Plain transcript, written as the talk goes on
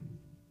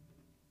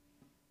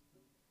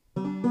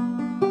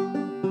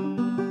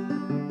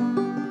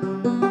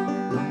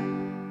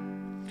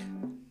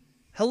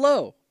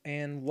Hello,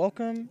 and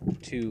welcome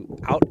to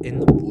Out in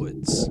the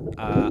Woods.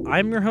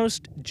 I'm your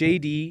host,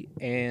 JD,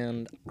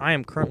 and I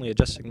am currently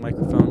adjusting the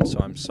microphone, so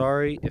I'm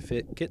sorry if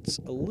it gets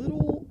a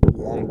little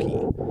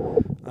wonky.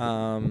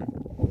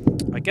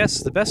 I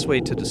guess the best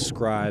way to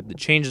describe the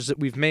changes that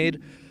we've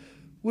made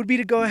would be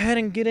to go ahead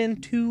and get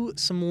into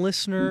some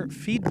listener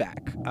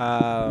feedback.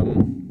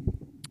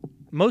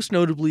 Most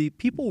notably,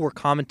 people were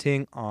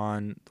commenting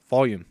on the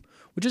volume,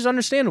 which is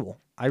understandable.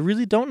 I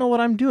really don't know what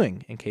I'm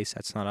doing, in case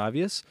that's not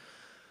obvious.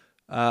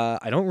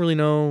 I don't really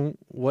know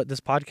what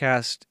this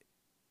podcast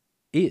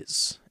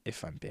is,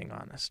 if I'm being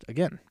honest,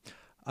 again.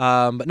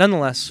 But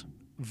nonetheless,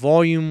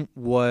 volume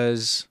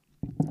was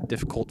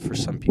difficult for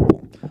some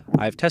people.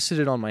 I've tested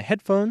it on my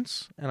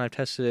headphones, and I've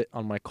tested it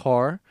on my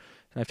car,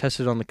 and I've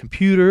tested it on the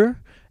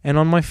computer, and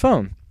on my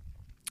phone.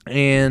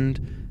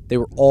 And they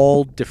were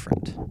all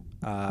different.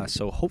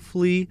 So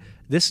hopefully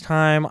this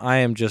time I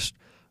am just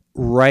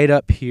right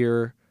up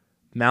here,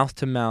 mouth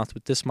to mouth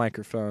with this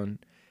microphone,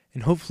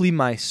 and hopefully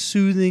my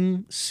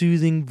soothing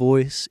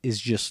voice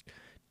is just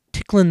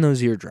tickling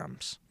those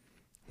eardrums.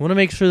 I want to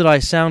make sure that I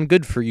sound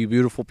good for you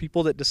beautiful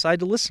people that decide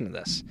to listen to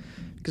this.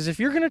 Because if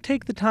you're going to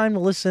take the time to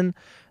listen,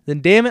 then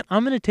damn it,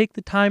 I'm going to take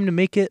the time to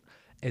make it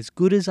as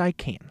good as I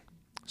can.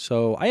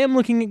 So I am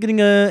looking at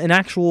getting an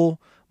actual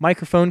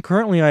microphone.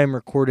 Currently I am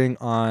recording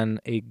on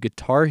a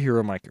Guitar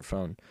Hero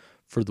microphone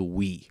for the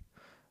Wii.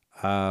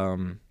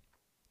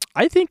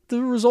 I think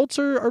the results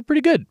are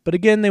pretty good. But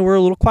again, they were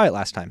a little quiet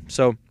last time.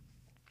 So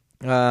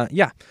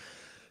yeah.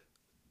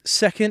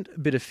 Second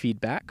bit of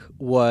feedback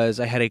was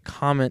I had a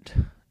comment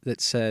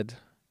that said,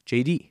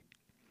 JD,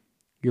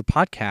 your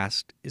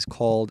podcast is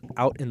called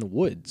Out in the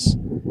Woods,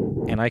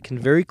 and I can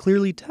very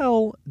clearly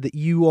tell that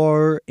you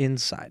are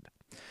inside.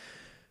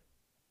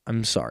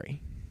 I'm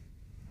sorry.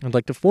 I'd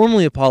like to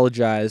formally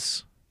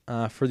apologize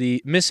for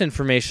the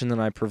misinformation that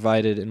I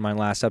provided in my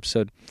last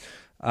episode.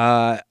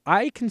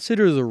 I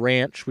consider the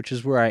ranch, which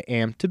is where I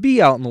am, to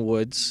be out in the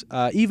woods,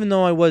 even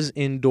though I was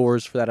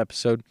indoors for that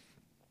episode.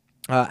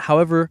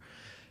 However,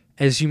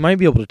 as you might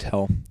be able to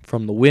tell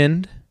from the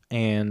wind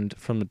and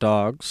from the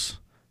dogs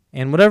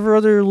and whatever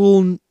other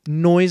little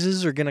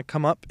noises are going to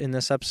come up in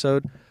this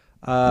episode,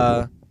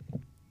 I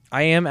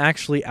am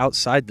actually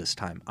outside this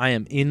time. I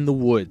am in the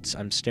woods.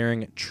 I'm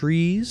staring at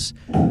trees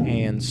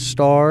and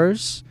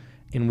stars,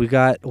 and we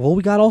got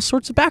all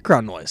sorts of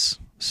background noise.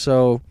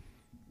 So,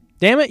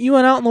 damn it, you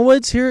went out in the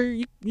woods here,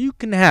 you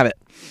can have it.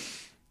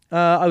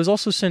 I was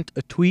also sent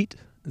a tweet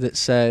that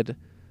said,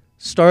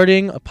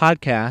 starting a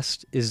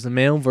podcast is the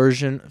male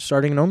version of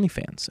starting an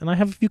OnlyFans. And I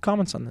have a few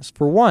comments on this.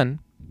 For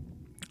one,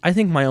 I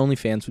think my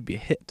OnlyFans would be a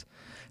hit.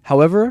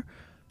 However,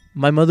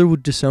 my mother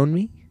would disown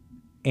me,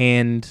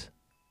 and,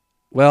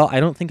 well, I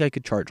don't think I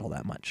could charge all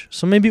that much.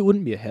 So maybe it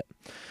wouldn't be a hit.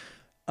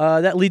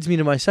 That leads me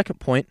to my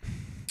second point,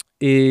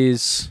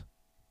 is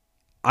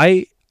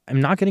I am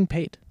not getting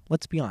paid.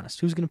 Let's be honest.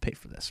 Who's going to pay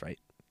for this, right?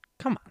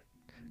 Come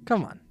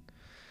on.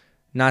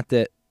 Not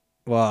that,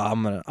 well,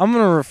 I'm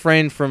gonna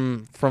refrain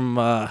from some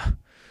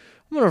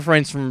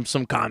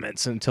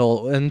comments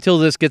until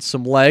this gets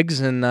some legs,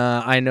 and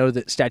I know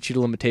that statute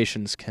of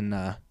limitations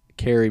can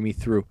carry me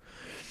through.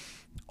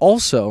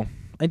 Also,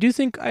 I do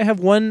think I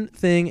have one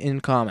thing in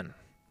common.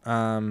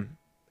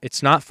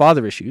 It's not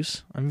father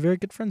issues. I'm very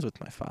good friends with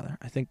my father.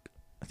 I think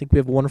we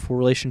have a wonderful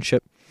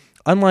relationship,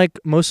 unlike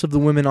most of the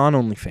women on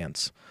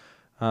OnlyFans.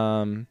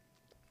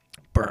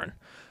 Burn.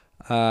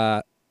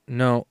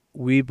 No,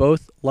 we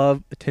both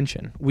love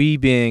attention. We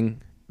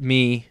being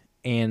me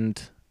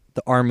and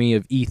the army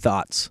of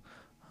e-thoughts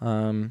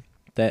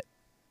that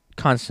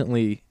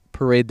constantly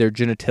parade their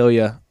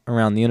genitalia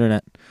around the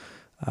internet.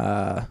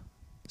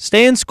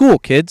 Stay in school,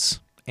 kids.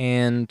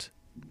 And,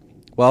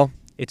 well,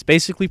 it's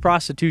basically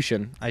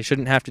prostitution. I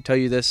shouldn't have to tell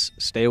you this.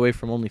 Stay away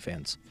from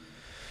OnlyFans.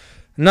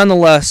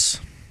 Nonetheless,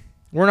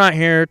 we're not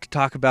here to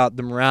talk about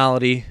the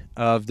morality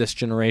of this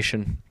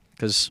generation,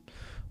 because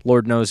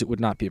Lord knows it would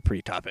not be a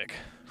pretty topic.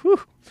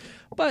 Whew.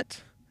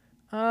 But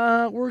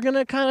we're going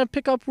to kind of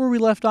pick up where we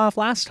left off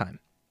last time.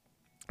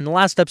 In the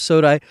last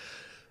episode, I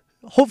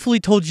hopefully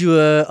told you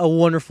a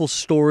wonderful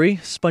story,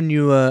 spun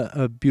you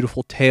a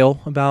beautiful tale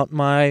about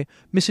my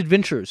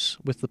misadventures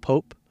with the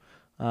Pope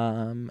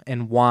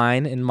and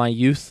wine in my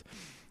youth.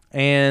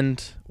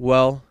 And,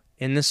 well,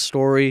 in this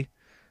story,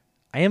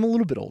 I am a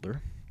little bit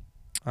older.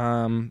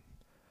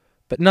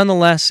 But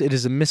nonetheless, it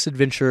is a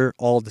misadventure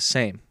all the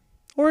same.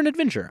 Or an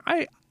adventure.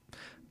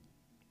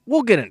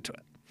 We'll get into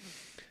it.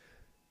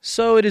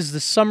 So it is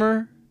the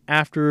summer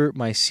after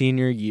my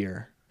senior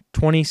year,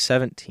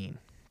 2017.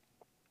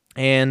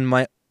 And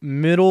the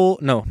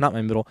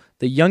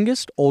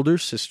youngest older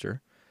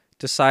sister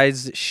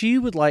decides that she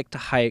would like to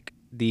hike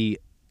the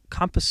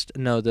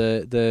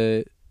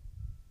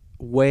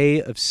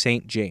Way of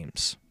St.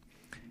 James.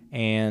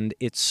 And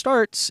it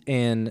starts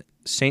in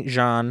St.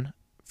 Jean,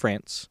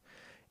 France,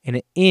 and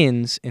it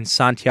ends in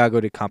Santiago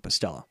de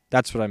Compostela.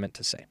 That's what I meant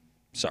to say.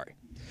 Sorry.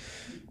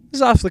 This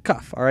is off the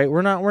cuff, all right?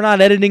 We're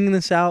not editing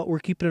this out. We're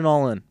keeping it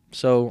all in.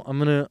 So I'm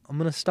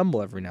gonna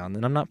stumble every now and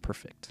then. I'm not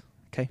perfect.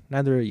 Okay?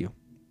 Neither are you.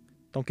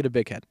 Don't get a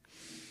big head.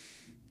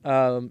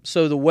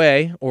 So the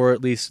way, or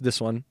at least this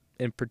one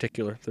in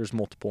particular, there's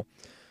multiple,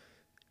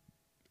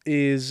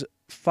 is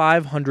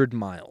 500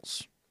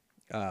 miles,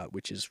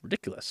 which is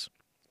ridiculous.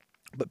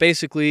 But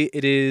basically,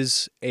 it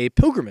is a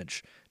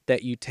pilgrimage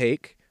that you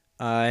take,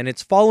 and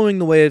it's following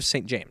the way of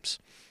St. James.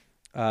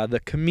 The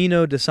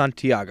Camino de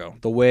Santiago,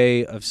 the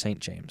way of St.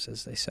 James,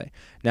 as they say.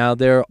 Now,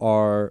 there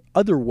are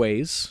other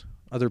ways,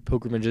 other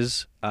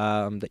pilgrimages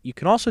that you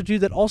can also do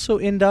that also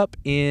end up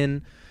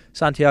in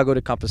Santiago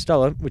de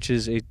Compostela, which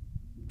is a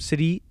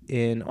city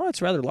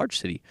it's a rather large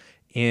city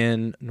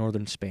in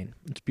northern Spain.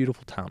 It's a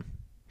beautiful town,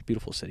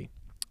 beautiful city.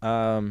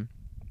 Fun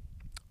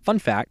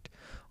fact,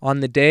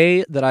 on the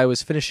day that I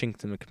was finishing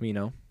the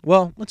Camino,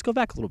 well, let's go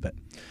back a little bit.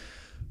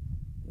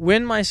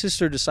 When my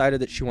sister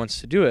decided that she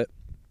wants to do it,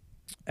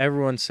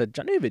 everyone said,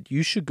 John David,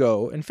 you should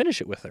go and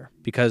finish it with her,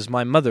 because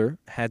my mother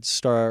had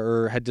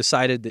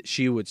decided that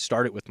she would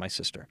start it with my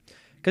sister.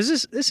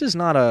 Because this is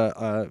not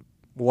a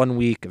 1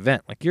 week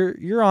event. Like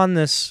you're on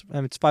this,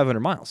 it's 500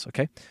 miles,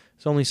 okay?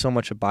 There's only so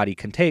much a body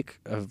can take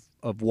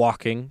of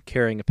walking,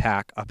 carrying a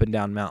pack up and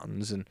down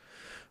mountains and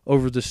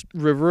over this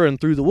river and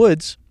through the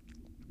woods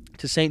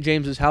to St.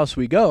 James's house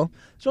we go.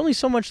 There's only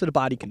so much that a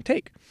body can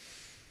take.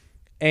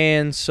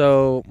 And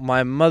so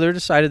my mother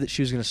decided that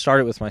she was going to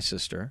start it with my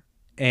sister.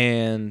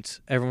 And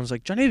everyone's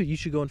like, John David, you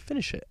should go and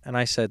finish it. And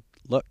I said,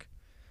 look,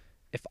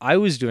 if I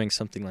was doing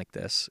something like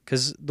this,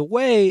 because the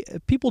way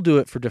people do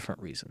it for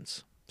different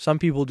reasons. Some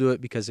people do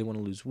it because they want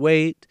to lose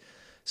weight.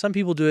 Some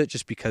people do it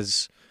just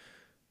because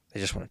they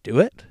just want to do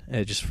it,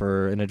 just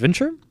for an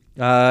adventure.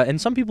 And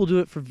some people do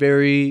it for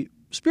very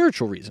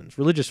spiritual reasons,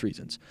 religious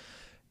reasons.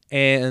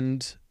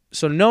 And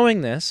so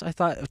knowing this, I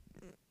thought,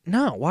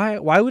 no,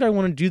 why would I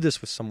want to do this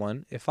with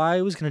someone? If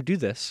I was going to do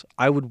this,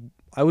 I would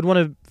want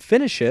to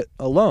finish it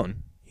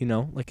alone,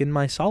 like in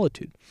my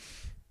solitude.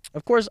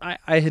 Of course,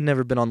 I had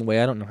never been on the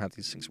way. I don't know how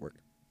these things work.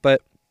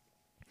 But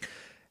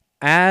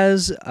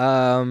as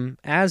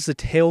the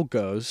tale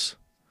goes,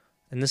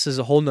 and this is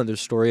a whole nother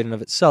story in and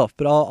of itself,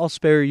 but I'll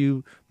spare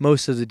you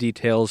most of the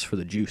details for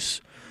the juice.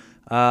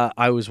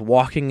 I was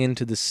walking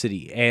into the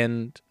city,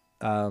 and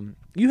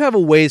you have a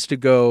ways to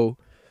go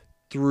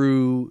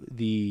through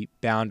the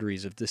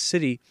boundaries of the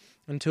city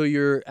until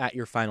you're at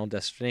your final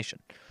destination.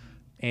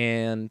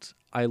 And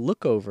I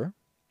look over,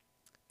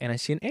 and I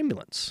see an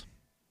ambulance.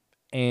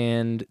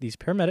 And these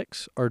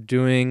paramedics are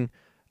doing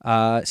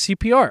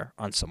CPR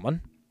on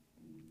someone,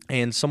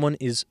 and someone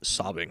is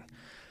sobbing.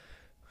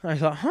 I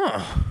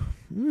thought,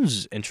 this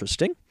is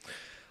interesting.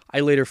 I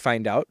later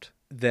find out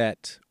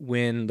that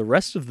when the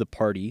rest of the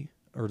party,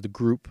 or the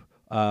group,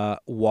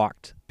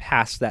 walked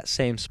past that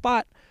same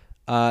spot,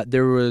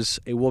 there was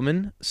a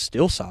woman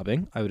still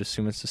sobbing, I would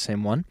assume it's the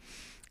same one,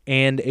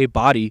 and a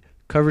body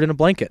covered in a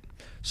blanket.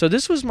 So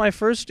this was my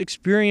first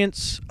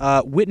experience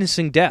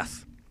witnessing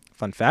death.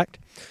 Fun fact.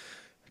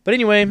 But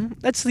anyway,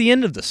 that's the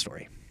end of the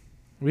story.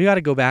 We got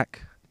to go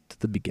back to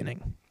the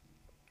beginning.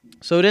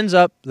 So it ends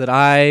up that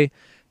I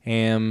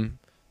am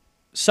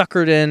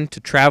suckered into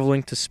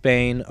traveling to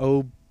Spain.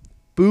 Oh,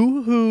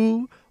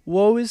 boo-hoo,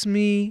 woe is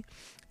me.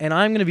 And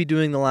I'm going to be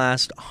doing the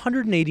last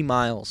 180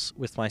 miles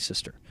with my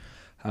sister.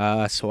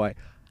 So I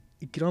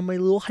get on my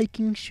little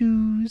hiking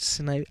shoes,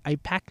 and I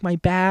pack my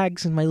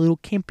bags and my little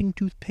camping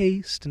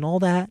toothpaste and all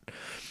that.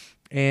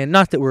 And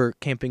not that we're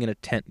camping in a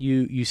tent.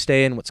 You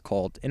stay in what's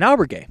called an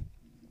albergue,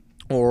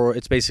 or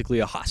it's basically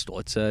a hostel.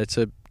 It's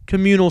a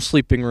communal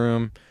sleeping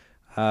room.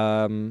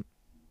 Some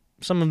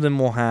of them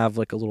will have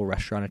like a little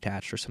restaurant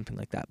attached or something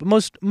like that. But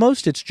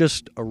most it's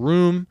just a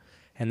room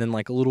and then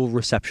like a little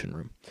reception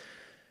room.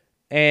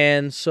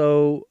 And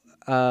so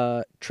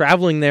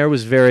traveling there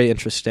was very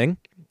interesting,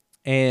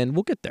 and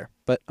we'll get there.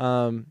 But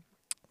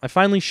I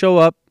finally show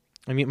up.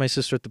 I meet my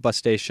sister at the bus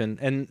station,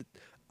 and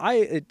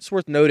it's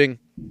worth noting,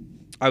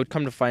 I would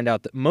come to find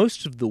out that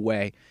most of the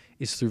way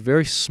is through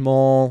very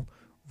small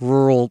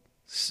rural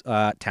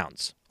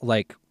towns,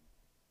 like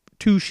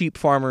 2 sheep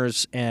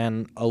farmers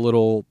and a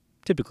little,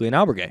 typically an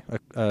albergue,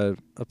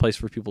 a place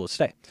for people to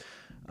stay.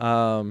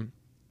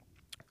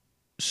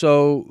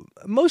 So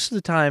most of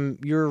the time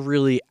you're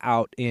really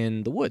out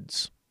in the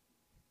woods,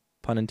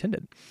 pun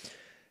intended.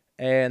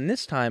 And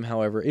this time,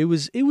 however, it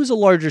was a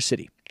larger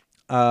city.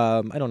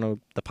 I don't know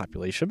the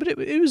population, but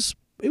it was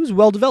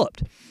well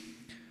developed.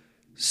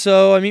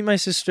 So I meet my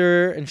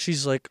sister, and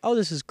she's like, "Oh,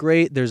 this is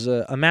great. There's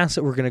a mass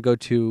that we're going to go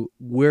to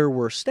where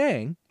we're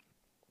staying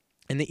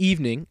in the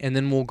evening, and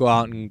then we'll go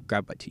out and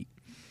grab a bite to eat."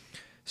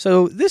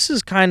 So this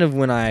is kind of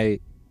when I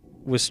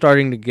was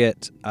starting to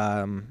get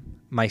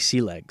my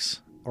sea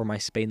legs, or my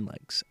Spain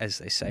legs, as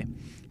they say.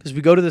 Because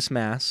we go to this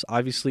mass,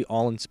 obviously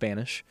all in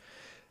Spanish.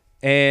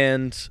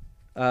 And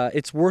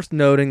it's worth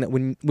noting that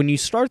when you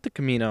start the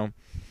Camino,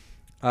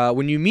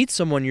 when you meet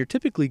someone, you're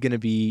typically going to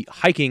be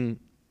hiking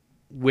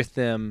with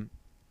them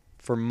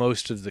for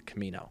most of the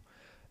Camino.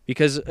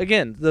 Because,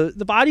 again,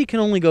 the body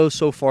can only go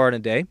so far in a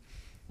day.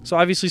 So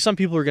obviously some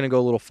people are going to go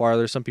a little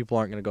farther, some people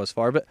aren't going to go as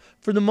far. But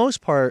for the most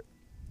part,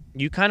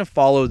 you kind of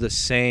follow the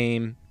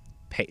same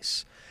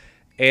pace.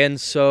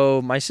 And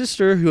so my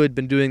sister, who had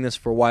been doing this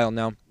for a while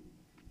now,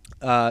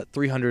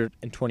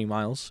 320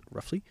 miles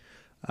roughly,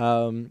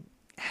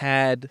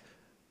 had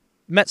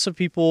met some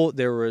people.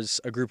 There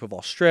was a group of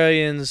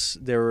Australians.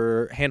 There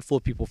were a handful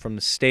of people from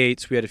the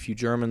States. We had a few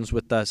Germans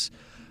with us.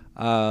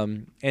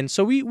 And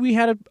so we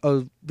had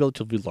a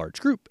relatively large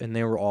group, and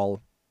they were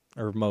all,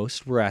 or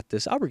most, were at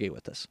this albergate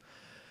with us.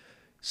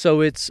 So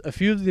it's a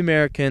few of the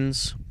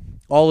Americans,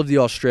 all of the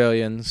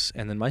Australians,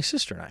 and then my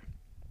sister and I,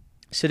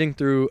 sitting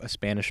through a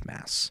Spanish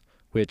Mass,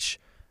 which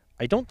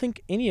I don't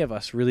think any of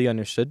us really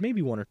understood,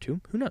 maybe one or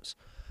two, who knows.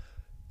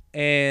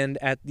 And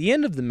at the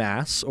end of the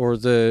Mass, or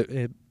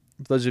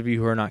those of you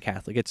who are not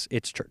Catholic,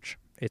 it's church.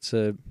 It's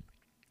a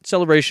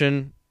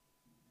celebration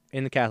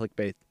in the Catholic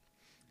faith.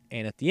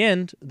 And at the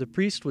end, the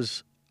priest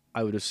was,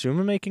 I would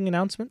assume, making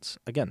announcements.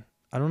 Again,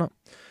 I don't know.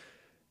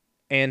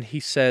 And he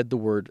said the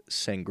word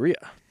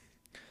sangria.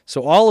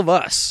 So all of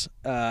us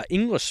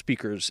English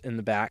speakers in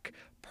the back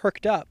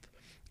perked up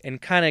and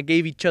kind of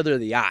gave each other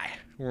the eye.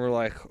 And we're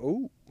like,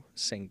 oh,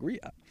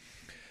 sangria.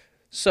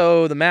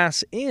 So the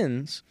Mass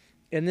ends,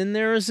 and then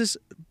there is this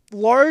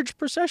large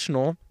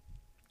processional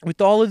with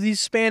all of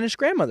these Spanish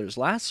grandmothers.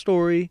 Last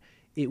story,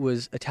 it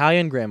was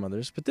Italian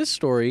grandmothers, but this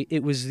story,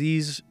 it was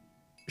these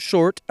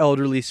short,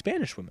 elderly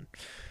Spanish women,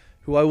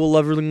 who I will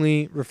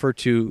lovingly refer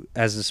to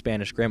as the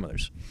Spanish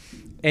grandmothers.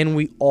 And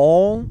we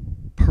all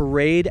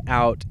parade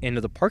out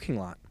into the parking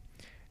lot,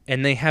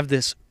 and they have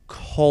this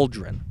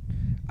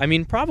cauldron. I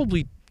mean,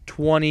 probably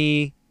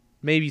 20,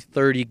 maybe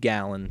 30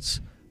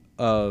 gallons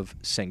of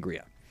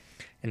sangria.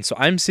 And so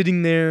I'm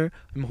sitting there,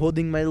 I'm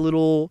holding my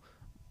little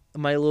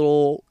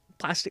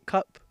plastic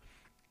cup,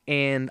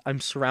 and I'm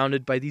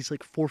surrounded by these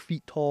like 4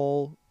 feet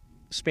tall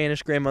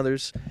Spanish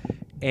grandmothers,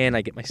 and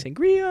I get my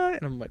sangria,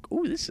 and I'm like,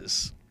 oh, this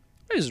is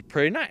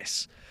pretty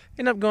nice.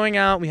 End up going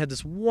out, we had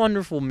this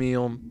wonderful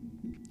meal,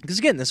 because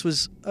again, this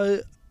was a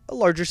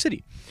larger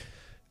city.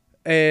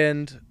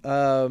 And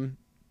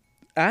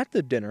at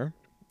the dinner,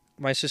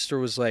 my sister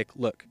was like,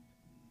 look,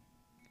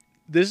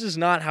 this is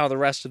not how the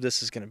rest of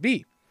this is going to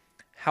be.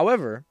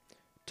 However,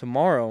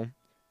 tomorrow,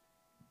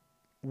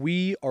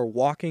 we are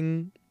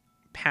walking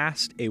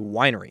past a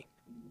winery.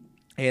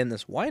 And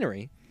this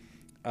winery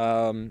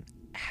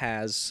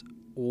has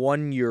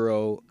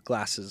 €1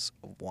 glasses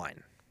of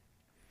wine.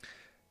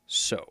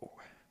 So,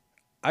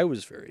 I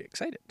was very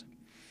excited.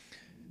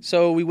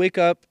 So, we wake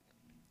up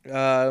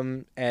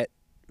at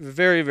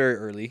very, very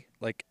early,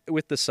 like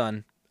with the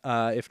sun,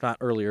 if not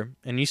earlier,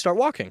 and you start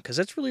walking, because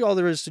that's really all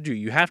there is to do.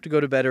 You have to go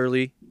to bed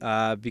early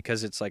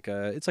because it's like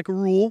a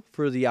rule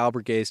for the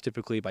albergays.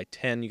 Typically by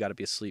 10 you got to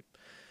be asleep,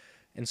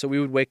 and so we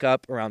would wake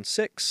up around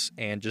 6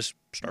 and just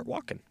start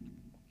walking.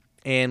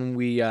 And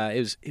it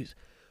was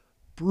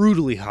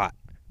brutally hot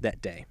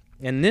that day,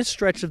 and this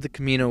stretch of the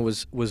Camino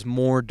was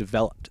more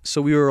developed,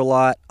 so we were a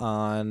lot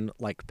on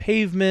like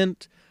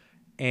pavement,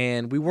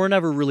 and we weren't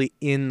ever really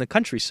in the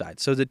countryside,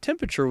 so the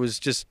temperature was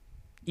just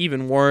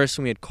even worse,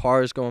 and we had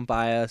cars going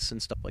by us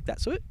and stuff like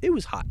that. So it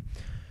was hot.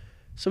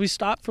 So we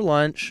stopped for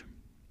lunch,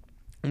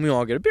 and we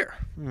all get a beer.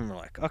 And we're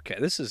like, okay,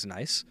 this is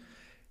nice.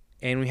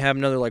 And we have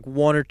another like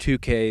 1 or 2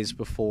 Ks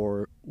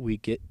before we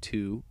get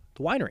to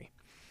the winery.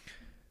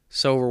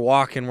 So we're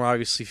walking. We're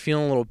obviously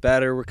feeling a little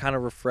better. We're kind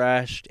of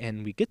refreshed,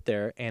 and we get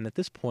there. And at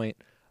this point,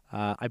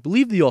 I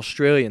believe the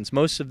Australians,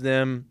 most of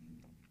them,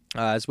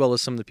 as well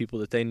as some of the people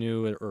that they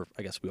knew, or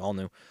I guess we all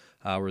knew,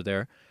 were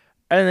there.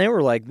 And they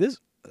were like,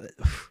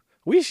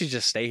 we should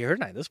just stay here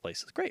tonight. This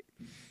place is great.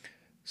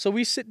 So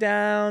we sit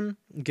down,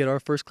 get our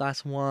first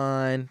glass of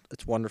wine.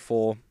 It's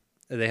wonderful.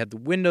 They had the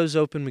windows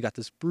open. We got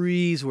this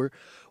breeze. We're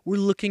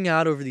looking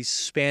out over these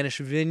Spanish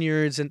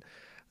vineyards, and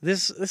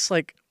this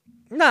like,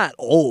 not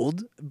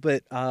old,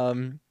 but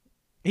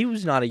he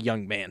was not a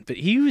young man, but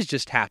he was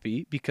just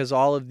happy because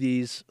all of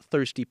these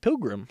thirsty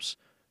pilgrims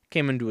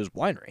came into his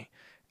winery.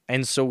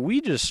 And so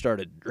we just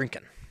started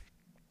drinking.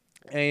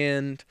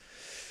 And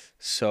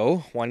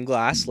so 1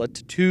 glass led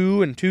to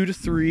 2, and 2 to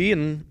 3,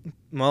 and,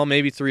 well,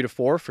 maybe 3 to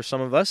 4 for some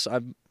of us.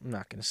 I'm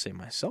not going to say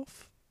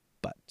myself,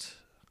 but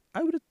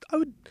I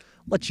would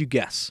let you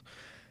guess.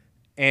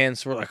 And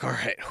so we're like, all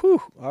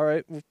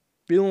right, we're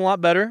feeling a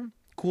lot better,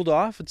 cooled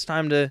off. It's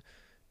time to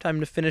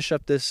finish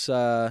up this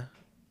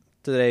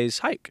today's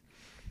hike.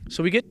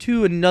 So we get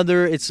to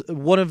it's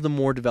one of the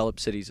more developed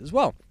cities as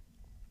well.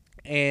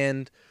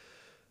 And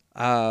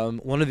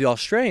one of the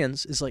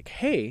Australians is like,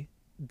 hey,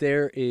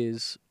 there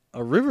is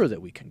a river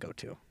that we can go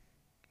to.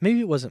 Maybe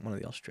it wasn't one of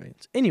the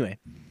Australians. Anyway,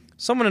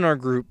 someone in our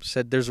group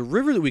said there's a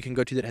river that we can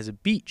go to that has a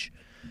beach.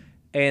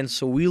 And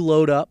so we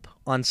load up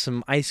on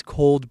some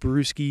ice-cold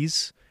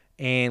brewskis,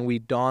 and we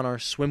don our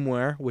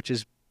swimwear, which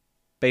is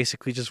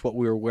basically just what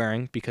we were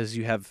wearing, because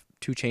you have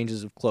 2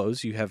 changes of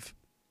clothes. You have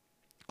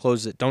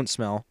clothes that don't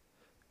smell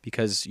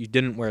because you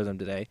didn't wear them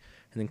today,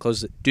 and then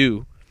clothes that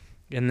do.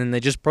 And then they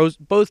just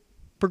both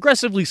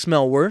progressively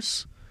smell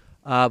worse.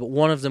 But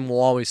one of them will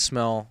always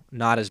smell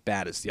not as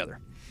bad as the other.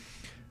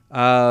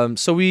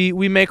 So we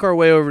make our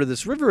way over to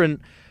this river, and,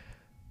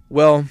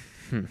 well,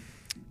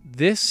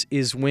 this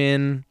is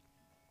when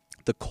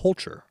the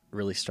culture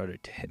really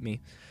started to hit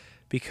me.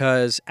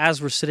 Because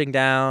as we're sitting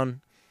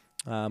down,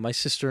 my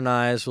sister and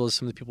I, as well as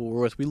some of the people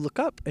we're with, we look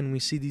up and we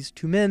see these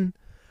two men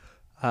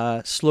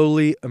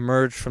slowly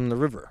emerge from the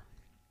river.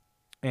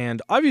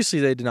 And obviously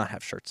they did not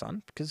have shirts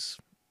on because,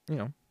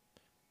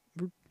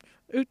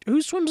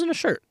 who swims in a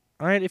shirt?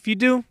 All right, if you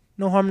do,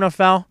 no harm, no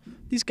foul.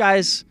 These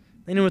guys,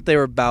 they knew what they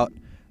were about.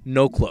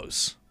 No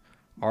clothes.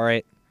 All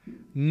right,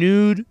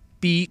 nude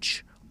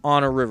beach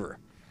on a river.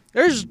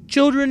 There's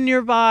children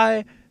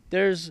nearby.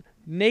 There's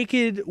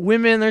naked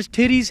women. There's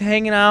titties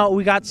hanging out.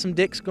 We got some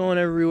dicks going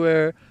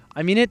everywhere.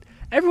 I mean,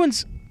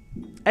 everyone's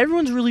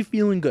really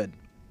feeling good.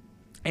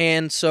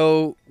 And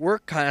so we're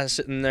kind of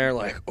sitting there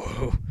like,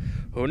 oh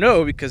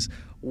no, because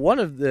one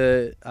of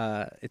the,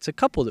 it's a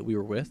couple that we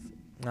were with.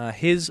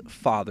 His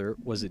father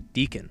was a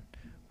deacon,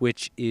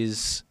 which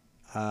is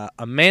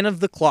a man of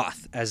the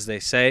cloth, as they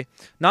say.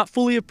 Not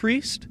fully a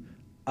priest,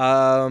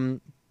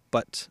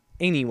 but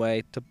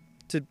anyway, to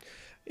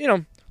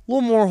a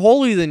little more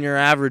holy than your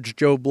average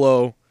Joe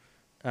Blow,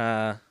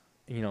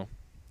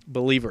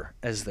 believer,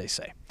 as they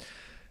say.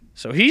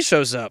 So he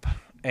shows up,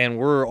 and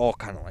we're all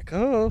kind of like,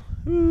 oh,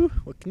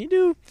 what can you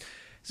do?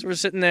 So we're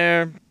sitting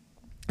there,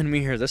 and we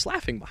hear this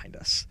laughing behind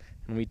us.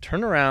 And we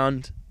turn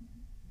around,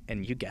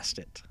 and you guessed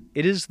it.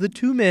 It is the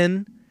two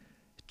men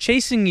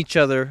chasing each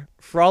other,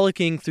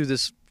 frolicking through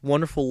this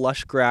wonderful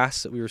lush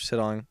grass that we were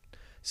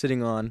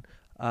sitting on,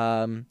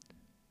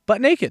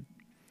 butt naked.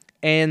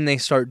 And they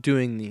start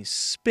doing these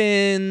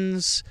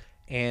spins,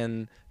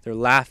 and they're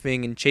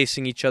laughing and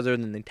chasing each other,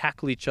 and then they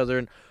tackle each other,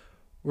 and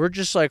we're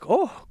just like,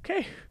 oh,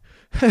 okay.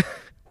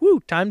 Woo,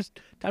 time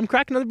to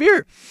crack another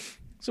beer.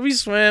 So we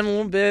swim a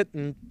little bit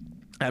and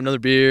have another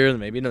beer and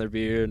maybe another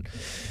beer. And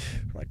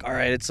we're like, all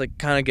right, it's like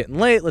kind of getting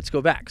late. Let's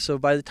go back. So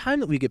by the time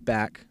that we get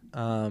back,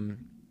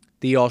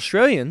 the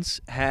Australians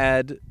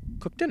had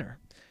cooked dinner.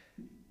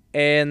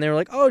 And they were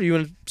like, oh, do you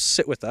want to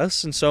sit with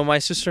us? And so my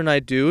sister and I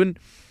do. And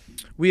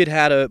we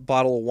had a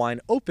bottle of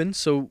wine open,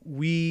 so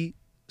we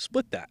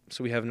split that.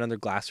 So we have another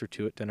glass or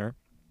two at dinner.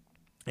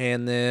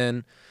 And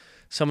then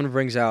someone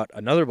brings out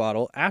another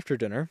bottle after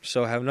dinner,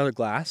 so I have another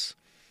glass.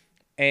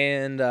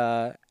 And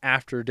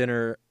after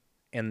dinner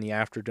and the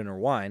after-dinner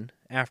wine,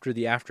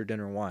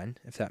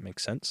 if that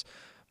makes sense,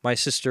 my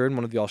sister and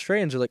one of the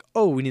Australians are like,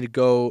 oh, we need to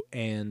go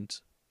and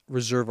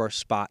reserve our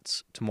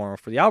spots tomorrow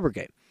for the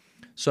Albergate.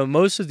 So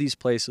most of these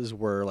places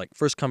were like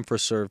first come,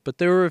 first serve, but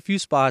there were a few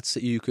spots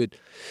that you could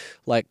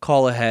like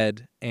call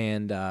ahead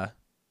and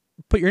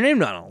put your name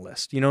down on a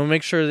list.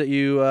 Make sure that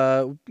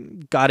you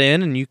got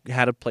in and you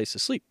had a place to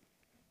sleep.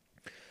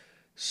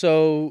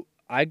 So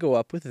I go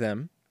up with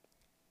them,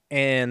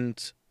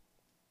 and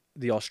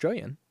the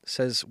Australian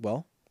says,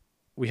 well,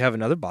 we have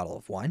another bottle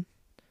of wine.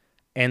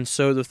 And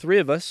so the three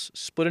of us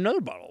split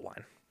another bottle of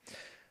wine.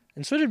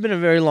 And so it had been a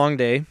very long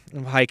day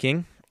of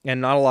hiking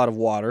and not a lot of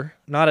water,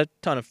 not a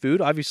ton of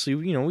food. Obviously,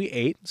 we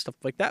ate and stuff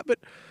like that, but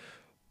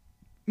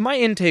my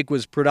intake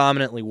was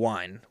predominantly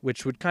wine,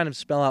 which would kind of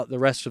spell out the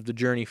rest of the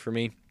journey for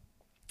me.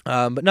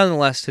 But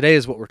nonetheless, today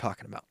is what we're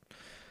talking about.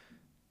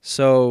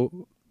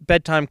 So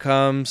bedtime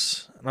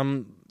comes,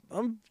 and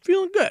I'm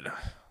feeling good.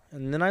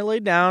 And then I lay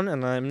down,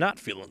 and I'm not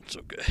feeling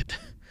so good.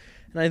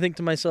 And I think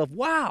to myself,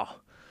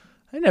 wow,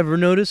 I never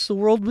noticed the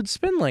world would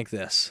spin like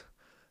this.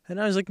 And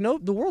I was like,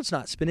 nope, the world's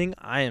not spinning.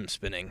 I am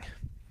spinning.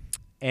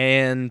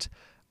 And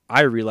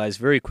I realized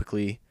very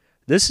quickly,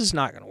 this is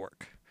not going to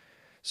work.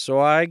 So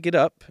I get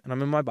up, and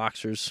I'm in my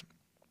boxers.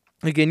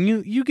 Again,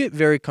 you get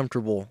very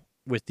comfortable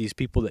with these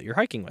people that you're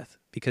hiking with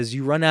because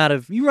you run out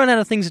of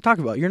things to talk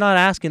about. You're not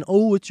asking,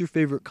 oh, what's your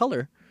favorite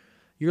color?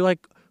 You're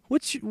like,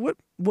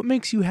 what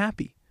makes you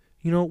happy?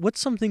 What's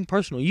something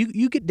personal?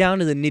 You get down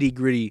to the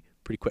nitty-gritty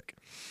pretty quick.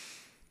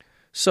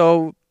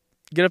 So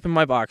get up in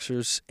my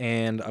boxers,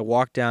 and I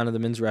walk down to the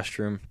men's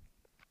restroom.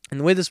 And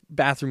the way this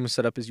bathroom was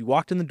set up is you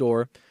walked in the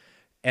door,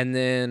 and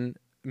then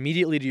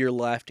immediately to your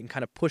left and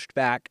kind of pushed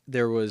back,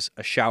 there was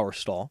a shower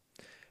stall.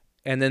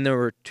 And then there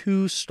were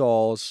two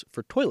stalls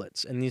for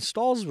toilets. And these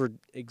stalls were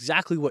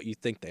exactly what you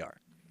think they are.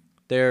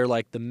 They're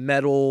like the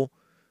metal-walled,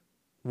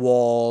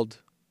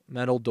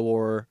 metal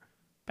door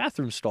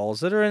bathroom stalls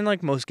that are in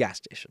like most gas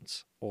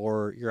stations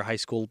or your high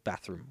school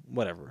bathroom,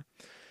 whatever.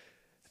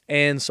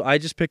 And so I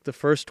just picked the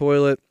first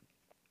toilet.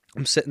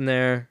 I'm sitting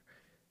there,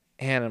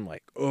 and I'm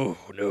like, oh,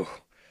 no.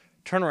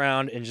 Turn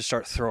around and just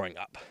start throwing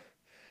up.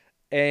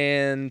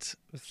 And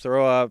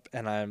throw up,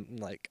 and I'm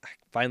like, I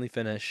finally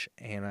finish,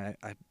 and I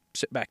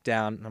sit back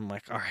down, and I'm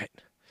like, all right,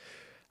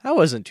 that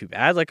wasn't too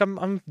bad. Like,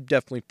 I'm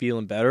definitely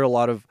feeling better. A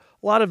lot of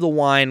the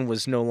wine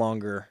was no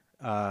longer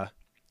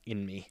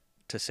in me,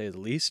 to say the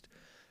least.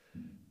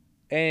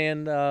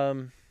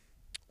 And,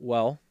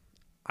 well,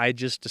 I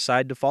just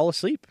decided to fall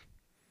asleep.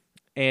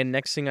 And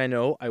next thing I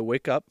know, I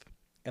wake up,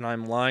 and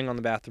I'm lying on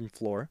the bathroom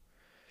floor,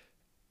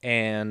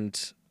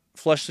 and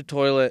flush the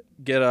toilet,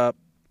 get up,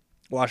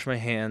 wash my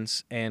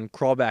hands, and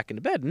crawl back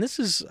into bed. And this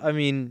is,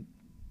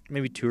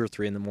 maybe 2 or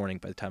 3 in the morning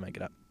by the time I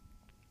get up.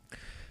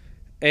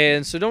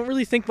 And so don't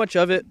really think much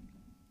of it.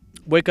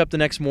 Wake up the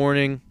next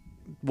morning,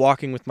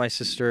 walking with my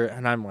sister,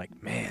 and I'm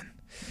like, man,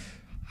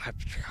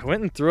 I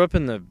went and threw up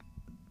in the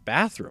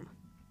bathroom.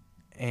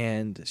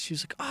 And she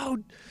was like, oh,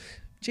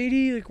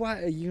 JD, like,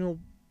 why, you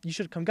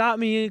should have come got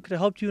me. It could have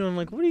helped you. And I'm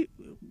like,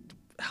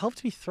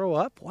 helped me throw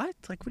up? What?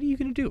 Like, what are you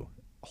going to do?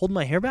 Hold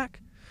my hair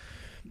back?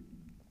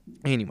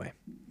 Anyway.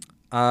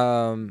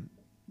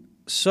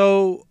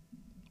 So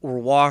we're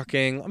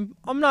walking.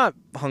 I'm not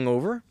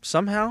hungover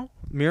somehow.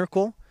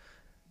 Miracle.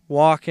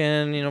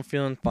 Walking,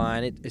 feeling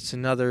fine. It's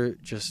another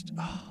just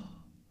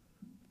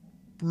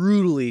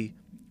brutally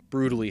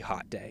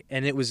hot day.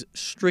 And it was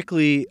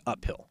strictly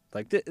uphill.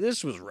 Like,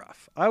 this was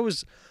rough.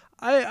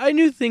 I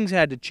knew things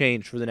had to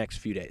change for the next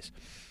few days.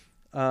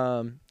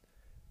 But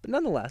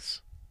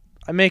nonetheless,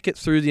 I make it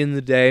through the end of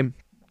the day,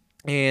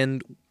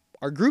 and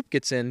our group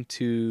gets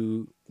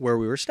into where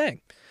we were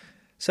staying.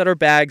 Set our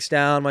bags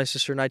down. My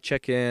sister and I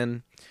check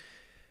in,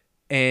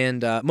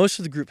 and most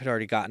of the group had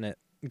already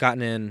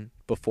gotten in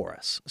before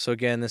us. So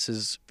again, this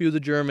is a few of the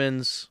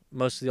Germans,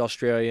 most of the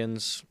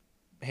Australians,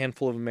 a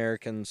handful of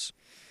Americans,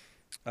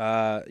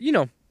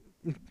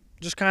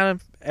 just kind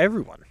of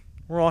everyone.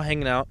 We're all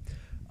hanging out.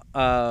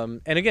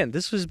 And again,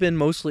 this has been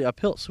mostly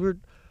uphill. So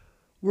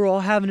we're all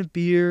having a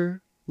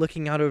beer,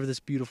 looking out over this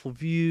beautiful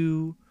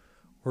view.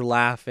 We're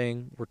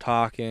laughing. We're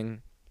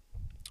talking.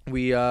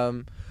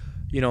 We're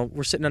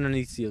sitting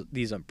underneath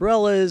these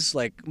umbrellas.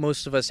 Like,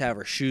 most of us have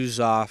our shoes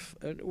off.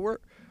 We're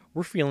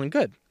feeling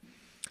good.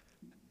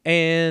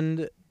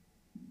 And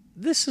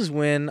this is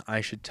when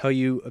I should tell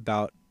you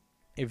about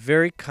a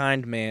very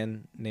kind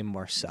man named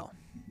Marcel.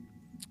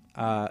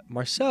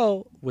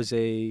 Marcel was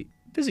a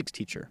physics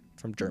teacher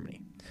from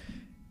Germany.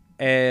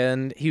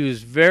 And he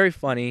was very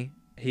funny.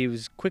 He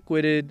was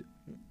quick-witted,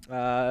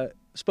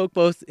 spoke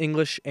both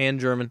English and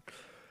German.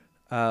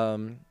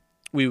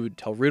 We would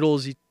tell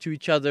riddles to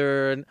each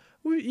other. And,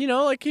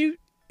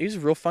 he's a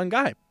real fun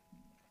guy.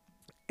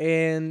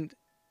 And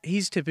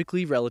he's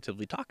typically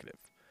relatively talkative.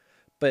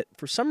 But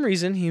for some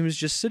reason, he was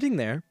just sitting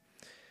there.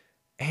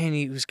 And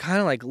he was kind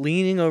of like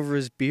leaning over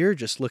his beer,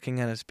 just looking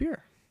at his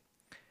beer.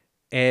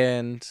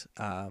 And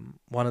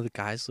one of the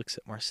guys looks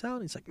at Marcel,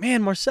 and he's like,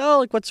 man, Marcel,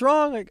 like, what's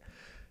wrong? Like,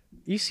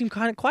 you seem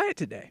kind of quiet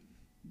today.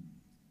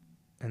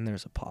 And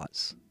there's a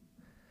pause.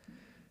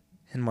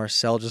 And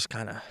Marcel just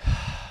kind of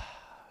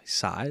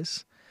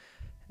sighs.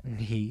 And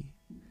he's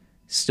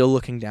still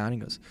looking down. He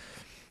goes,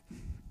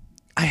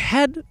 I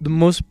had the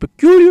most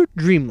peculiar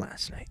dream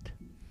last night.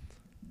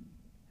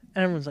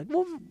 And everyone's like,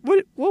 well,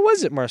 what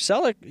was it,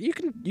 Marcel? Like, you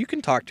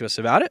can talk to us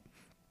about it.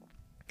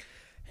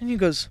 And he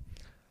goes,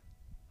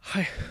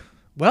 I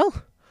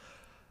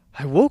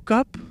woke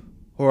up,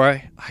 or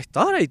I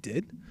thought I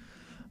did,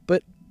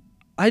 but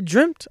I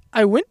dreamt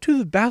I went to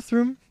the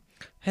bathroom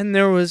and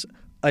there was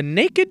a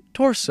naked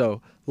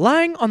torso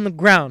lying on the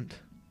ground.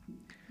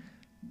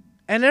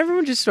 And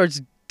everyone just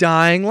starts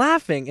dying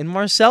laughing. And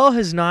Marcel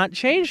has not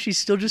changed. He's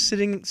still just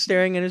sitting,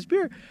 staring at his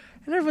beer.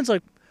 And everyone's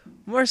like,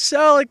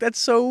 Marcel, like, that's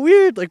so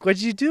weird. Like,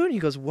 what'd you do? And he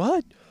goes,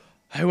 what?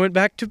 I went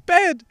back to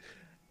bed.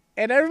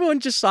 And everyone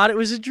just thought it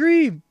was a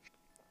dream.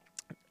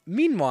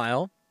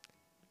 Meanwhile,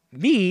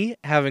 me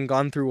having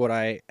gone through what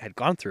I had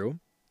gone through,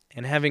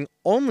 and having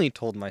only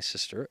told my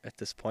sister at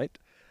this point,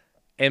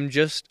 am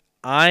just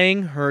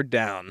eyeing her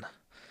down.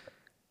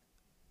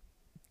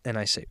 And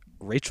I say,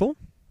 Rachel,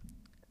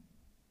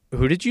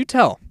 who did you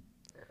tell?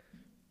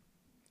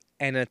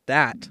 And at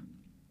that,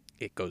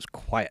 it goes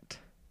quiet.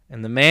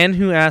 And the man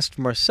who asked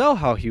Marcel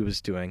how he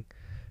was doing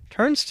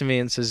turns to me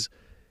and says,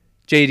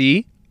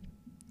 JD,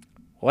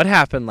 what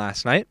happened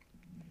last night?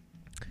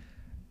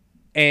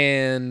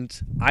 And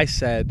I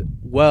said,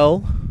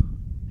 well,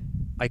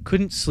 I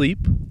couldn't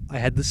sleep. I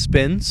had the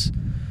spins.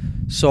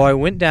 So I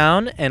went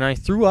down and I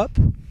threw up.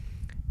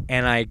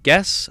 And I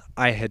guess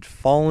I had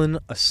fallen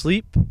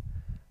asleep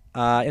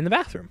in the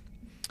bathroom.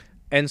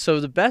 And so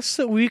the best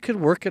that we could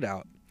work it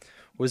out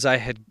was I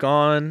had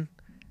gone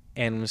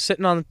and was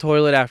sitting on the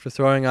toilet after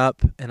throwing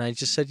up. And I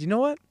just said, you know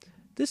what?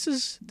 This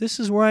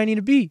is where I need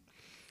to be.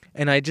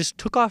 And I just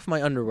took off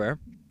my underwear.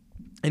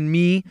 And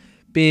me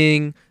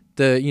being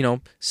the,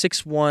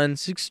 6'1",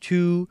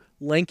 6'2",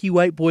 lanky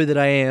white boy that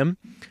I am,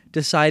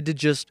 decide to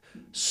just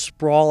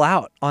sprawl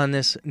out on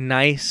this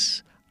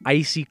nice,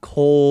 icy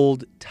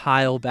cold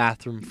tile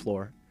bathroom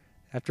floor.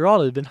 After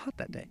all, it had been hot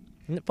that day,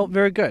 and it felt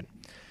very good.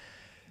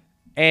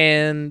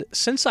 And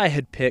since I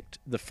had picked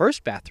the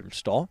first bathroom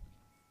stall,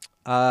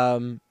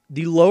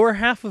 the lower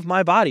half of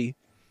my body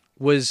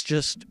was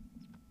just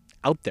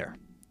out there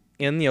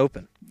in the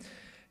open.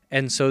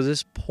 And so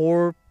this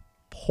poor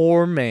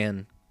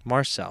man,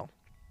 Marcel,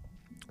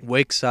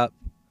 wakes up,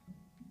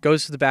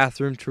 goes to the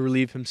bathroom to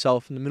relieve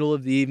himself in the middle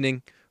of the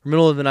evening, or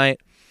middle of the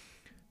night,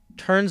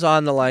 turns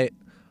on the light,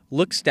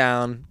 looks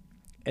down,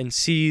 and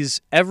sees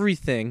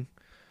everything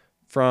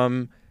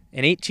from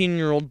an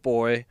 18-year-old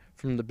boy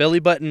from the belly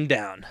button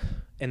down,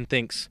 and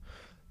thinks,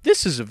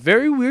 this is a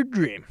very weird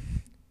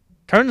dream.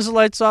 Turns the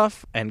lights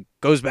off and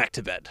goes back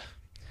to bed.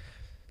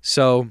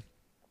 So,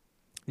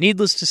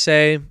 needless to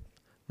say,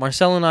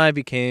 Marcel and I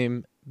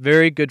became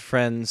very good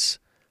friends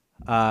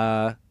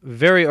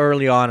very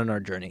early on in our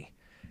journey.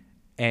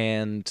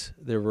 And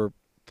there were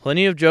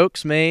plenty of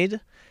jokes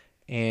made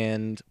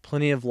and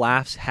plenty of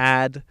laughs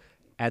had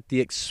at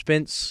the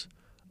expense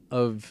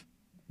of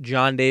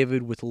John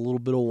David with a little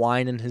bit of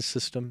wine in his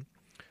system.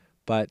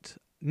 But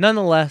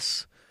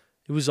nonetheless,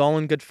 it was all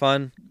in good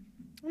fun,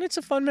 and it's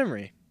a fun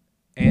memory.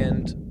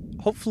 And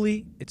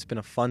hopefully it's been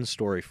a fun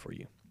story for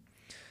you.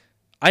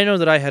 I know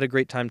that I had a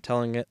great time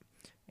telling it.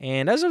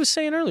 And as I was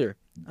saying earlier,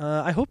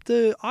 I hope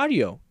the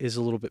audio is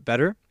a little bit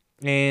better.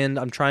 And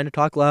I'm trying to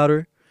talk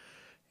louder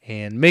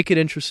and make it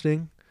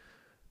interesting.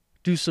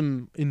 Do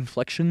some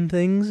inflection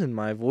things in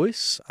my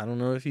voice. I don't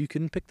know if you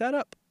can pick that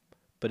up.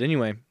 But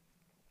anyway,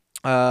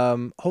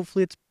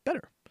 hopefully it's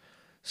better.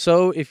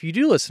 So if you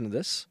do listen to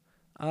this,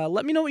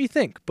 let me know what you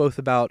think, both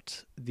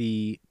about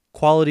the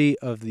quality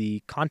of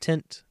the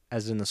content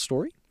as in the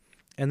story,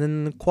 and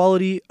then the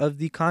quality of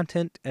the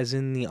content as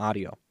in the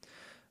audio.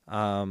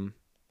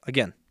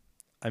 Again,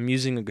 I'm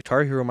using a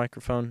Guitar Hero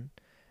microphone,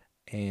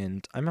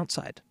 and I'm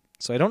outside.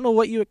 So I don't know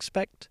what you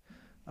expect,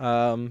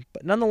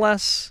 but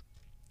nonetheless,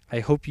 I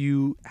hope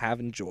you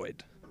have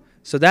enjoyed.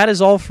 So that is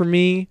all for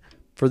me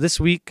for this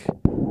week.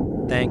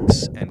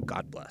 Thanks, and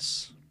God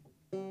bless.